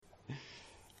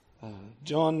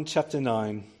John chapter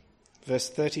 9, verse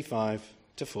 35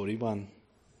 to 41.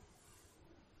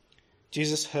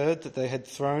 Jesus heard that they had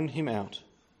thrown him out,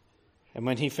 and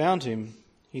when he found him,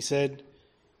 he said,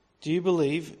 "Do you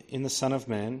believe in the Son of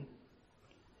Man?"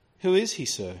 "Who is he,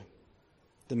 sir?"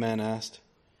 the man asked.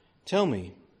 "Tell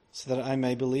me, so that I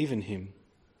may believe in him."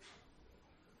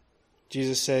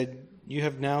 Jesus said, "You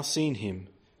have now seen him.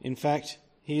 In fact,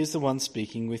 he is the one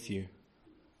speaking with you."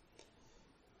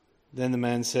 Then the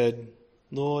man said,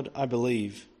 "Lord, I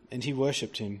believe," and he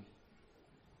worshipped him.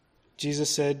 Jesus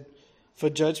said, "For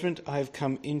judgment I have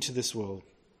come into this world,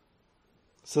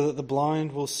 so that the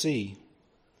blind will see,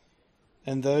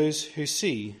 and those who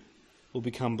see will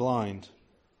become blind."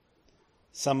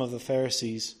 Some of the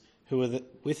Pharisees who were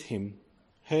with him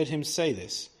heard him say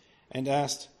this, and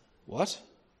asked, "What?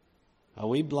 Are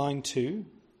we blind too?"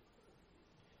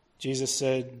 Jesus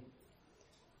said,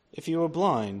 "If you were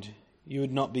blind, you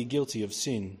would not be guilty of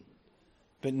sin.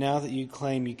 But now that you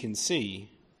claim you can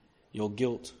see, your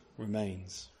guilt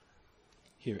remains."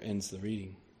 Here ends the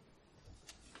reading.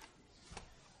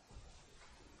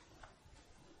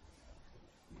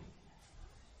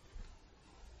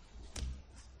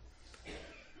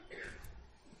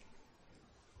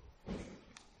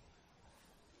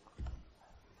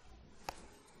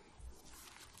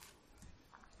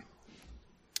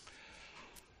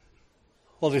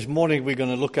 Well, this morning we're going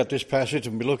to look at this passage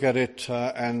and we look at it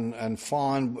and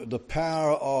find the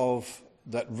power of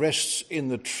that rests in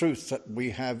the truth that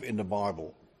we have in the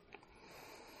Bible.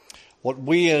 What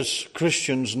we as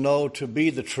Christians know to be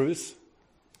the truth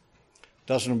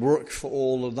doesn't work for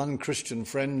all the non-Christian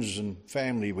friends and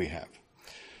family we have.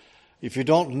 If you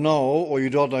don't know or you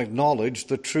don't acknowledge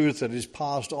the truth that is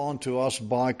passed on to us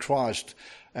by Christ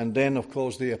and then, of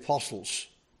course, the apostles,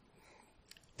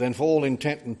 then for all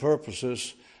intent and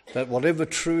purposes, that whatever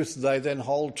truth they then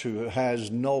hold to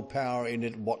has no power in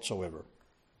it whatsoever.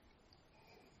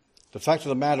 The fact of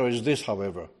the matter is this,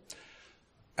 however.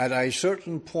 At a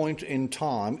certain point in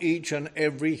time, each and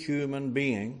every human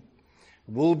being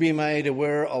will be made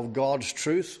aware of God's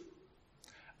truth,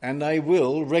 and they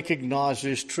will recognize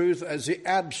this truth as the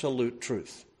absolute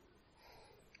truth.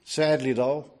 Sadly,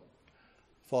 though,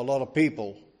 for a lot of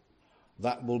people,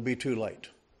 that will be too late.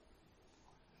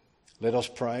 Let us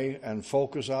pray and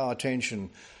focus our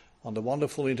attention on the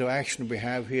wonderful interaction we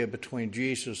have here between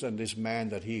Jesus and this man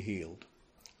that he healed.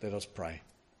 Let us pray.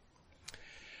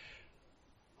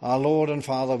 Our Lord and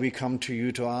Father, we come to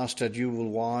you to ask that you will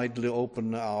widely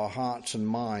open our hearts and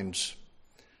minds,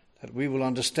 that we will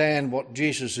understand what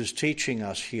Jesus is teaching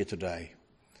us here today.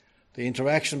 The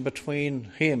interaction between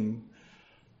him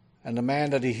and the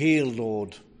man that he healed,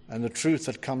 Lord, and the truth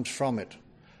that comes from it,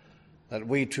 that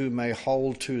we too may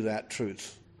hold to that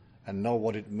truth and know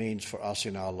what it means for us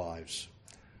in our lives.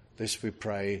 This we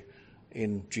pray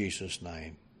in Jesus'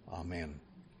 name. Amen.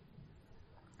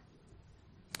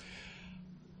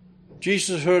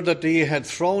 Jesus heard that they had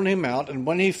thrown him out, and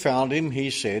when he found him, he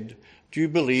said, "Do you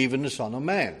believe in the Son of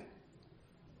Man?"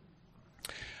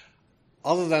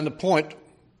 Other than the point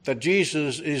that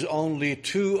Jesus is only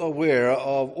too aware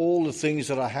of all the things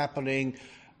that are happening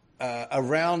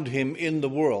around him in the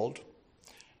world,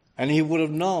 and he would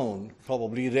have known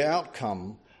probably the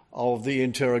outcome of the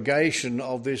interrogation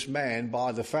of this man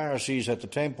by the Pharisees at the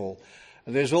temple.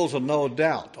 And there's also no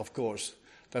doubt, of course,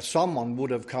 that someone would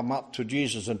have come up to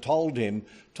Jesus and told him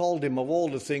of all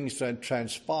the things that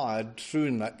transpired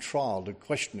through that trial, the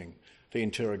questioning, the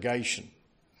interrogation.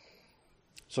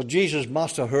 So Jesus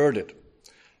must have heard it.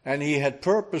 And he had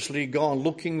purposely gone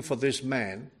looking for this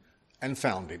man and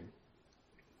found him.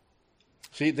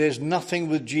 See, there's nothing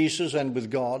with Jesus and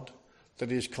with God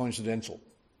that is coincidental.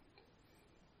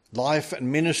 Life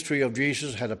and ministry of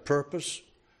Jesus had a purpose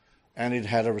and it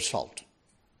had a result.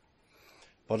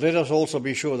 But let us also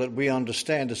be sure that we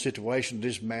understand the situation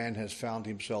this man has found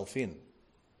himself in.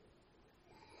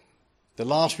 The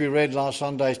last we read last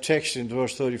Sunday's text in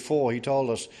verse 34, he told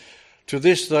us, "To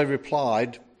this they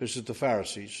replied," this is the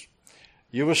Pharisees,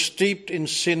 "You were steeped in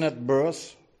sin at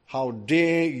birth. How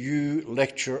dare you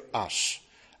lecture us?"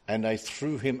 And they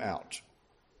threw him out.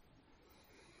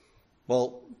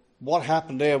 Well, what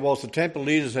happened there was the temple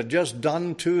leaders had just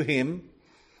done to him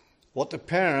what the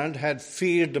parent had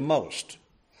feared the most.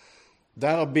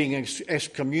 That of being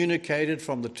excommunicated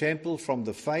from the temple, from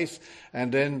the faith,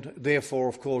 and then therefore,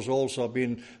 of course, also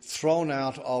being thrown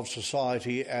out of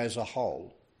society as a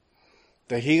whole.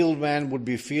 The healed man would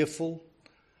be fearful,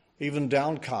 even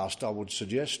downcast, I would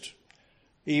suggest,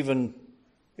 even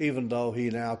though he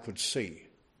now could see.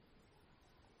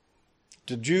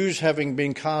 The Jews, having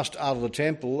been cast out of the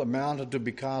temple, amounted to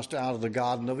be cast out of the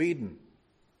Garden of Eden.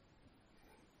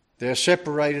 They're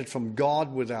separated from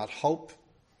God without hope,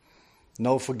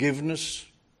 no forgiveness,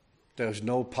 there's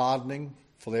no pardoning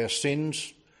for their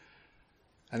sins.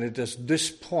 And it is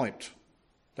this point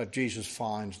that Jesus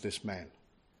finds this man.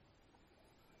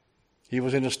 He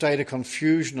was in a state of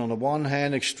confusion. On the one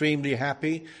hand, extremely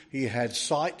happy. He had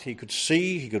sight, he could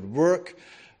see, he could work,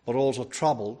 but also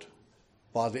troubled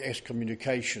by the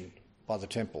excommunication by the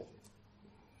temple.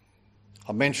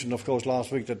 I mentioned, of course,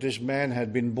 last week that this man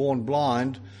had been born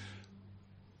blind.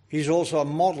 He's also a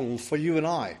model for you and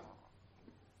I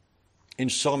in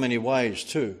so many ways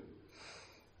too.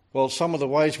 Well, some of the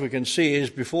ways we can see is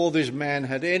before this man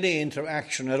had any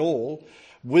interaction at all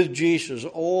with Jesus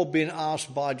or been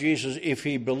asked by Jesus if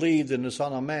he believed in the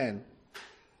Son of Man,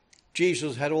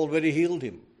 Jesus had already healed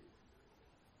him.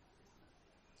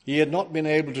 He had not been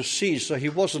able to see, so he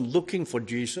wasn't looking for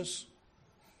Jesus,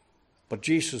 but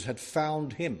Jesus had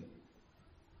found him,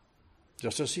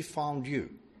 just as he found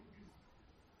you.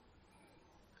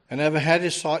 And having had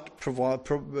his sight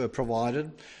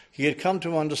provided, he had come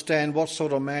to understand what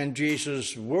sort of man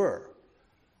Jesus were.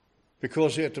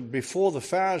 Because before the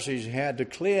Pharisees, he had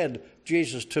declared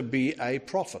Jesus to be a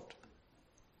prophet.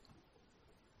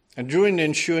 And during the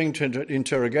ensuing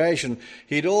interrogation,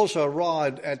 he'd also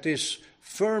arrived at this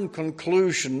firm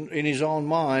conclusion in his own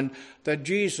mind that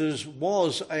Jesus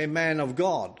was a man of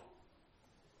God.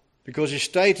 Because he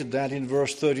stated that in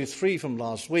verse 33 from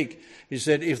last week. He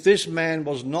said, if this man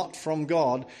was not from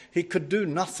God, he could do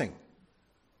nothing.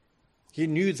 He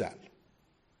knew that.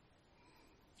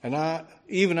 And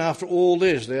even after all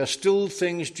this, there are still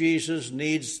things Jesus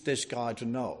needs this guy to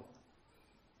know.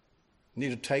 Need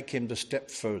to take him the step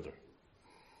further.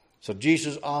 So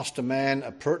Jesus asked the man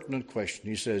a pertinent question.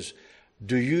 He says,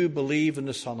 do you believe in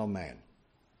the Son of Man?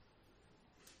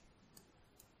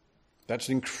 That's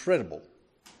an incredibly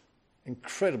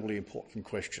important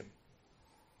question.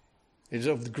 It's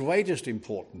of the greatest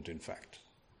importance, in fact.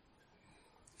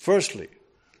 Firstly,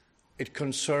 it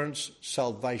concerns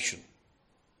salvation.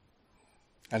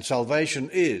 And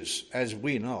salvation is, as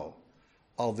we know,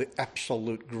 of the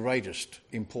absolute greatest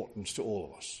importance to all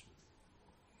of us.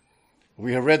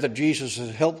 We have read that Jesus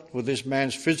has helped with this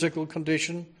man's physical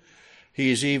condition. He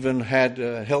has even had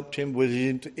helped him with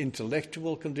his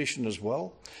intellectual condition as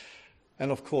well.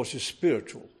 And of course his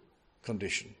spiritual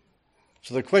condition.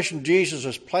 So the question Jesus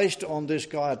has placed on this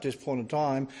guy at this point in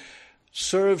time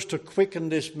serves to quicken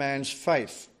this man's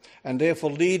faith and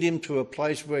therefore lead him to a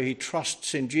place where he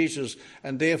trusts in Jesus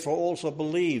and therefore also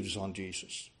believes on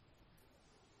Jesus.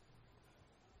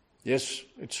 Yes,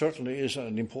 it certainly is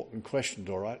an important question,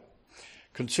 all right?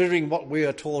 Considering what we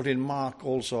are taught in Mark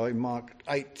also, in Mark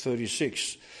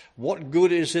 8:36, what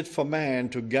good is it for man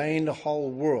to gain the whole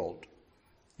world,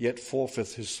 yet forfeit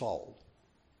his soul?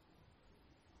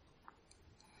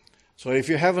 So if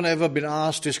you haven't ever been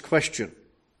asked this question,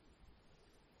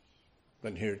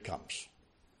 then here it comes.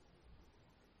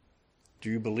 Do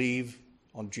you believe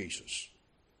on Jesus?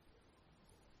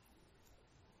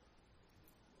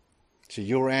 See,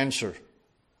 your answer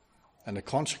and the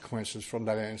consequences from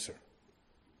that answer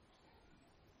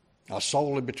are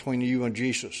solely between you and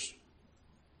Jesus.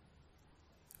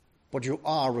 But you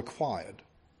are required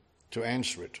to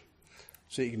answer it.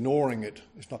 See, ignoring it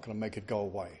is not going to make it go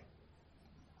away.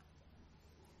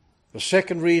 The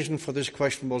second reason for this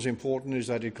question was important is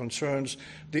that it concerns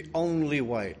the only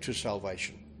way to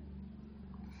salvation.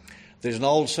 There's an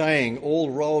old saying, all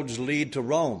roads lead to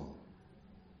Rome.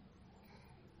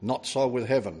 Not so with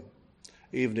heaven.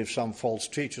 Even if some false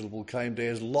teachers will claim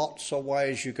there's lots of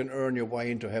ways you can earn your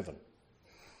way into heaven.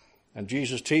 And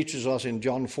Jesus teaches us in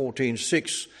John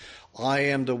 14:6, I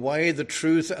am the way, the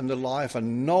truth, and the life,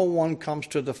 and no one comes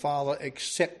to the Father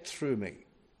except through me.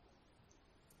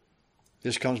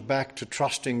 This comes back to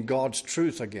trusting God's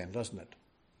truth again, doesn't it?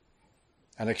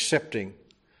 And accepting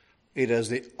it as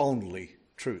the only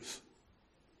truth.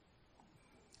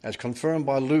 As confirmed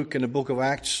by Luke in the book of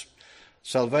Acts,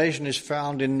 salvation is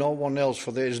found in no one else,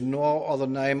 for there is no other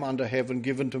name under heaven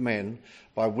given to men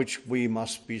by which we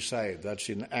must be saved. That's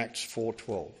in Acts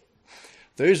 4:12.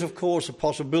 There is, of course, a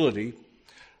possibility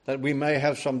that we may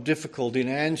have some difficulty in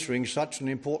answering such an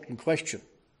important question.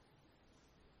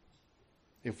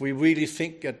 If we really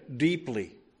think it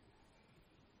deeply,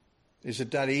 is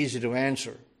it that easy to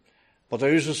answer? But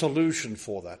there is a solution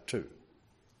for that too.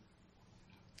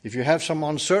 If you have some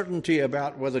uncertainty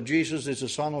about whether Jesus is the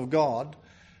Son of God,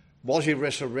 was he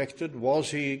resurrected? Was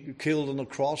he killed on the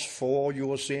cross for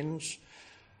your sins?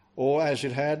 Or as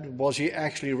it had, was he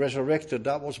actually resurrected?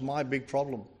 That was my big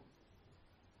problem.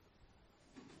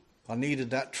 I needed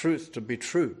that truth to be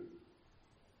true.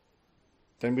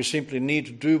 Then we simply need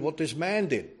to do what this man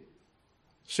did.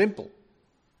 Simple.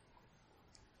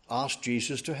 Ask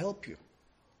Jesus to help you.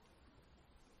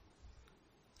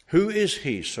 Who is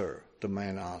he, sir? The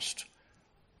man asked.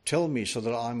 Tell me so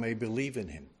that I may believe in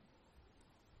him.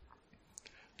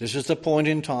 This is the point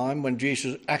in time when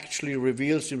Jesus actually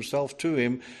reveals himself to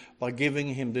him by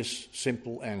giving him this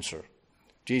simple answer.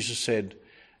 Jesus said,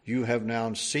 "You have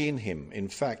now seen him. In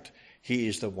fact, he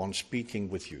is the one speaking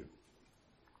with you."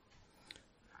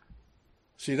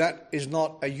 See, that is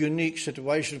not a unique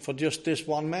situation for just this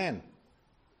one man.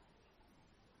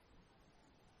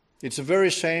 It's the very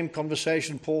same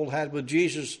conversation Paul had with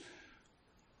Jesus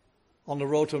on the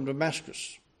road to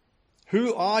Damascus.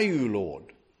 "Who are you,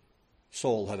 Lord?"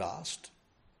 Saul had asked.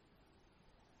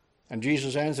 And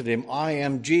Jesus answered him, "I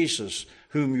am Jesus,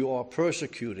 whom you are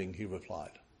persecuting," he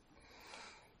replied.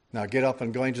 "Now get up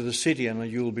and go into the city, and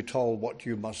you will be told what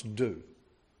you must do."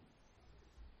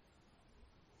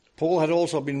 Paul had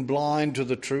also been blind to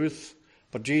the truth,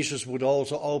 but Jesus would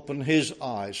also open his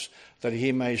eyes that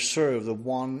he may serve the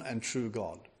one and true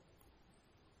God.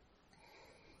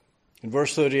 In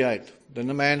verse 38, then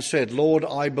the man said, "Lord,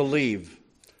 I believe,"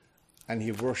 and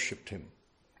he worshipped him.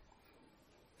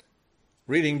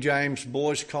 Reading James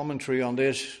Boy's commentary on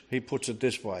this, he puts it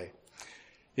this way: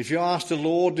 if you ask the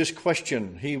Lord this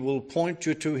question, he will point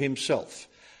you to himself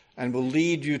and will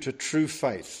lead you to true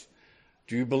faith.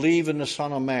 Do you believe in the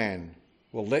Son of Man?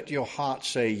 Well, let your heart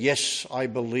say, "Yes, I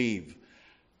believe."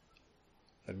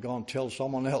 And go and tell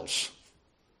someone else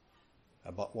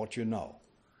about what you know.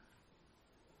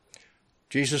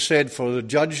 Jesus said, "For the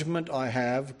judgment I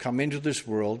have come into this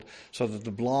world, so that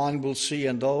the blind will see,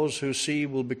 and those who see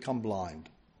will become blind."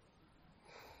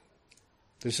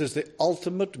 This is the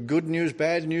ultimate good news,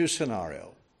 bad news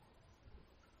scenario.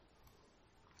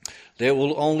 There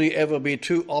will only ever be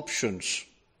two options.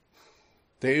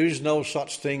 There is no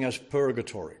such thing as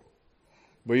purgatory,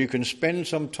 where you can spend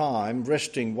some time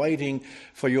resting, waiting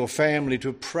for your family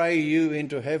to pray you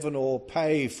into heaven or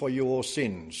pay for your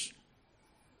sins.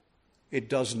 It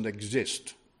doesn't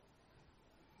exist.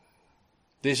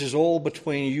 This is all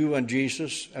between you and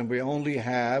Jesus, and we only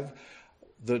have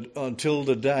until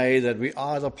the day that we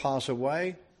either pass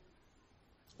away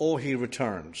or he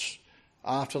returns.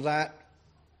 After that,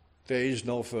 there is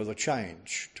no further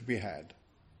change to be had.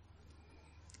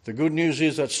 The good news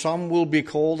is that some will be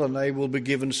called and they will be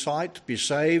given sight, be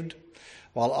saved,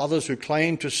 while others who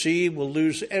claim to see will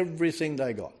lose everything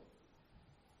they got.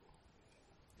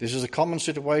 This is a common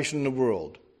situation in the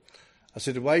world, a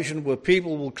situation where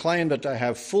people will claim that they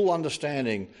have full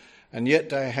understanding and yet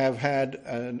they have had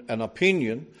an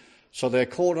opinion, so they're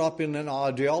caught up in an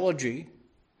ideology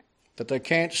that they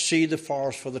can't see the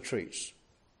forest for the trees.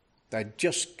 They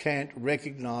just can't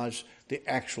recognize the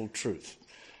actual truth.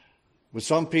 With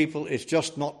some people, it's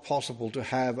just not possible to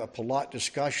have a polite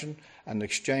discussion and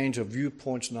exchange of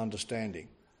viewpoints and understanding.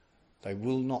 They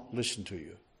will not listen to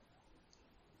you.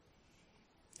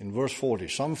 In verse 40,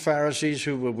 some Pharisees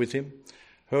who were with him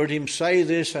heard him say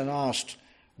this and asked,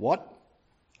 "What?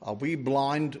 Are we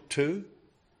blind too?"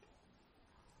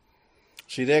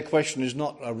 See, their question is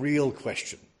not a real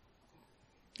question.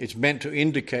 It's meant to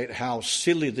indicate how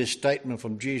silly this statement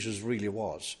from Jesus really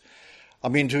was. I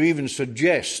mean, to even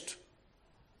suggest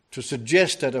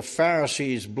that a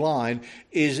Pharisee is blind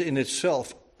is in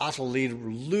itself utterly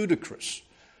ludicrous.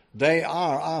 They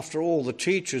are, after all, the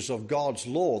teachers of God's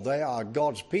law. They are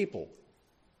God's people.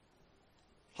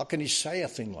 How can he say a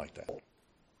thing like that?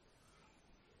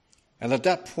 And at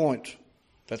that point,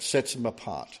 that sets them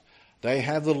apart. They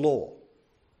have the law.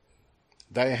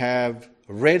 They have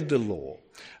read the law.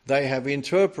 They have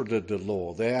interpreted the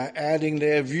law. They are adding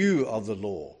their view of the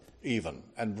law even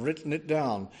and written it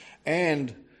down.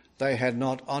 And they had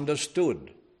not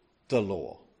understood the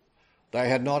law. They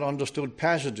had not understood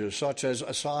passages such as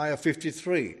Isaiah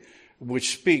 53,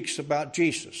 which speaks about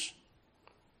Jesus.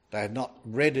 They had not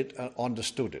read it and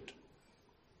understood it.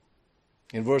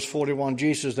 In verse 41,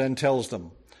 Jesus then tells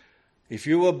them, if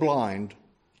you were blind,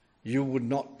 you would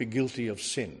not be guilty of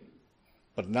sin.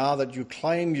 But now that you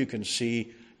claim you can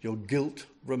see, your guilt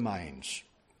remains.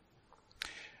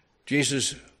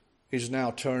 Jesus is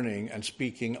now turning and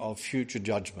speaking of future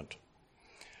judgment.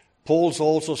 Paul's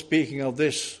also speaking of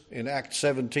this in Acts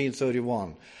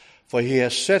 17:31. For he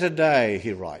has set a day,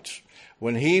 he writes,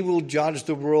 when he will judge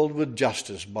the world with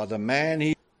justice by the man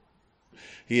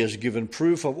he has given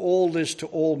proof of all this to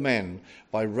all men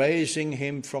by raising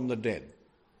him from the dead.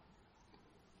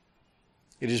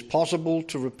 It is possible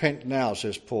to repent now,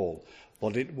 says Paul,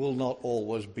 but it will not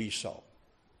always be so.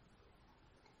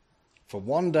 For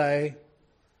one day,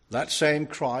 that same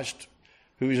Christ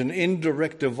who is an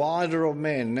indirect divider of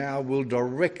men, now will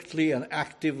directly and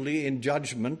actively in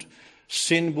judgment,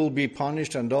 sin will be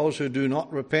punished, and those who do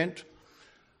not repent,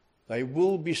 they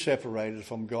will be separated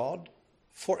from God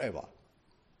forever.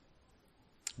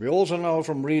 We also know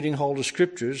from reading Holy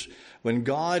Scriptures, when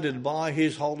guided by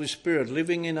His Holy Spirit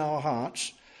living in our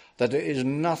hearts, that there is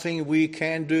nothing we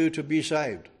can do to be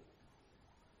saved.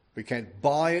 We can't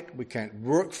buy it, we can't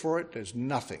work for it, there's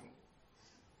nothing.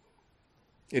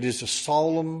 It is the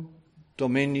solemn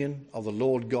dominion of the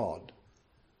Lord God,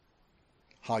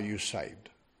 how you're saved.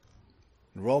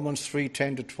 In Romans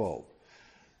 3:10-12,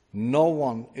 no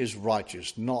one is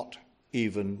righteous, not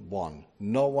even one.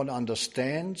 No one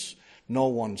understands, no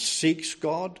one seeks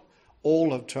God.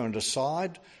 All have turned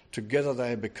aside. Together they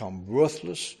have become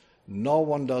worthless. No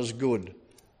one does good,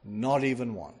 not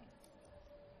even one.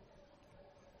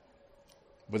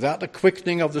 Without the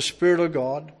quickening of the Spirit of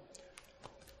God,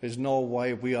 there's no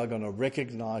way we are going to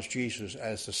recognize Jesus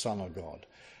as the Son of God.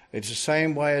 It's the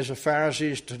same way as the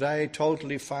Pharisees today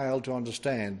totally failed to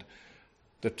understand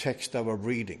the text they were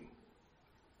reading.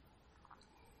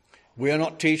 We are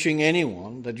not teaching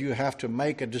anyone that you have to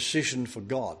make a decision for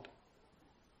God,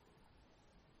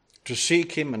 to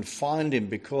seek Him and find Him,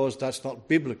 because that's not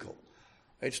biblical.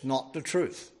 It's not the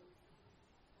truth.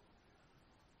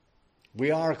 We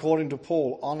are, according to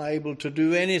Paul, unable to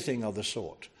do anything of the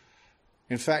sort.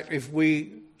 In fact, if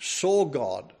we saw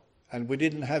God and we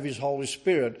didn't have His Holy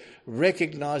Spirit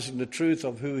recognizing the truth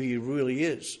of who He really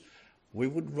is, we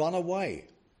would run away.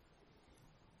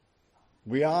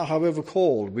 We are, however,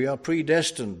 called, we are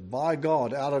predestined by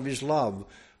God out of His love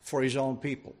for His own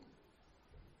people.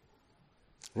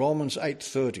 Romans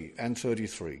 8:30 and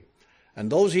 33. And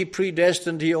those He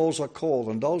predestined, He also called.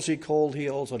 And those He called, He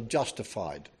also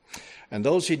justified. And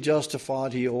those He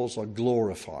justified, He also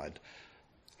glorified.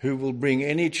 Who will bring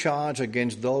any charge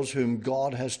against those whom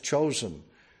God has chosen?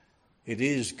 It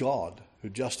is God who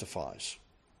justifies.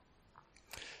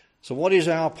 So what is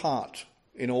our part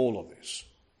in all of this?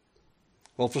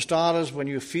 Well, for starters, when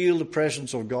you feel the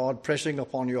presence of God pressing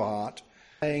upon your heart,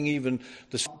 saying even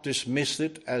dismiss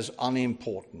it as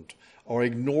unimportant or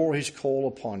ignore His call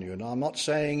upon you. And I'm not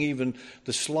saying even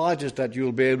the slightest that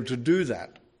you'll be able to do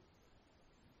that.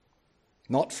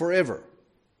 Not forever.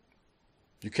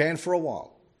 You can for a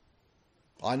while.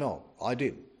 I know, I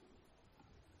did.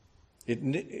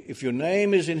 If your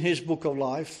name is in His book of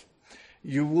life,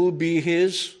 you will be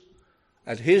His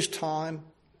at His time,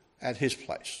 at His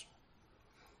place.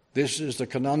 This is the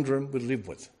conundrum we live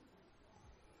with.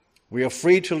 We are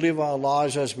free to live our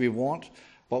lives as we want,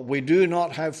 but we do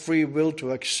not have free will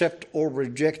to accept or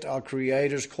reject our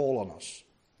Creator's call on us.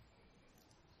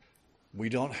 We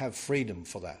don't have freedom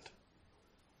for that.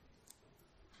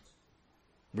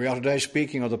 We are today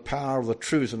speaking of the power of the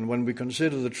truth, and when we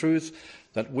consider the truth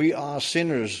that we are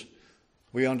sinners,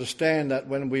 we understand that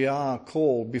when we are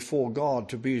called before God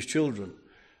to be His children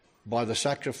by the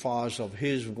sacrifice of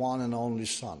His one and only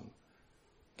Son,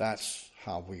 that's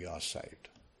how we are saved.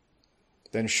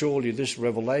 Then surely this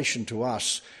revelation to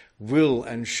us will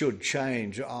and should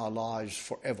change our lives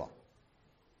forever,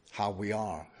 how we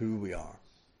are, who we are.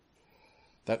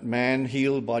 That man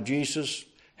healed by Jesus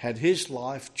had his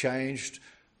life changed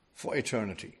for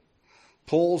eternity.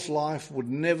 Paul's life would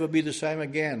never be the same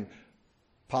again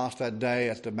past that day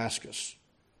at Damascus.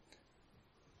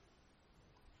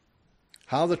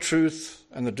 How the truth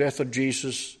and the death of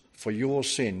Jesus for your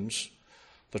sins,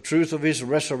 the truth of His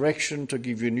resurrection to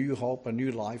give you new hope and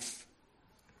new life,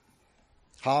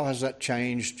 how has that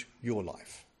changed your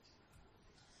life?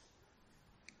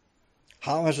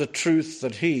 How has the truth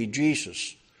that He,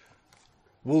 Jesus,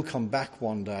 will come back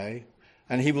one day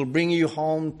and He will bring you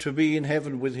home to be in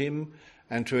heaven with Him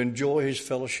and to enjoy His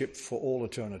fellowship for all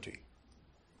eternity?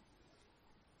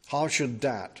 How should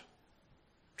that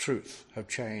truth have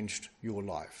changed your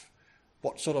life?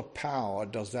 What sort of power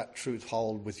does that truth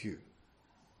hold with you?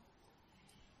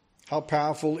 How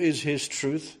powerful is His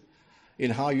truth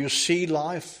in how you see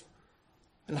life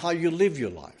and how you live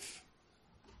your life?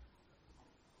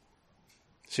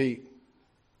 See,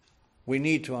 we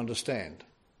need to understand,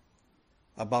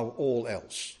 above all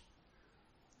else,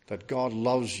 that God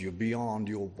loves you beyond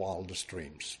your wildest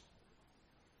dreams.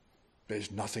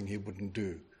 There's nothing He wouldn't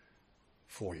do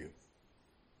for you.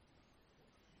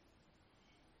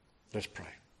 Let's pray.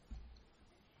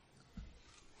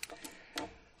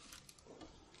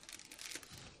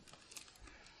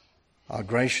 Our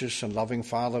gracious and loving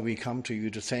Father, we come to You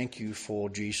to thank You for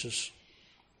Jesus.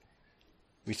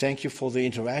 We thank You for the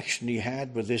interaction He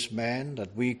had with this man,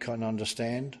 that we can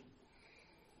understand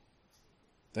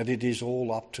that it is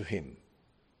all up to Him.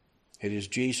 It is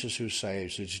Jesus who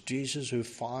saves. It's Jesus who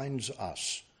finds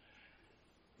us.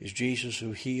 It's Jesus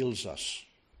who heals us.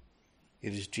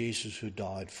 It is Jesus who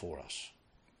died for us.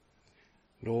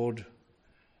 Lord,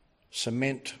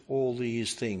 cement all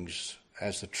these things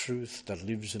as the truth that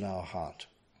lives in our heart,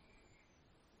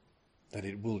 that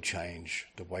it will change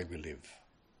the way we live.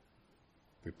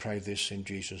 We pray this in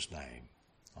Jesus' name.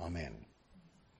 Amen.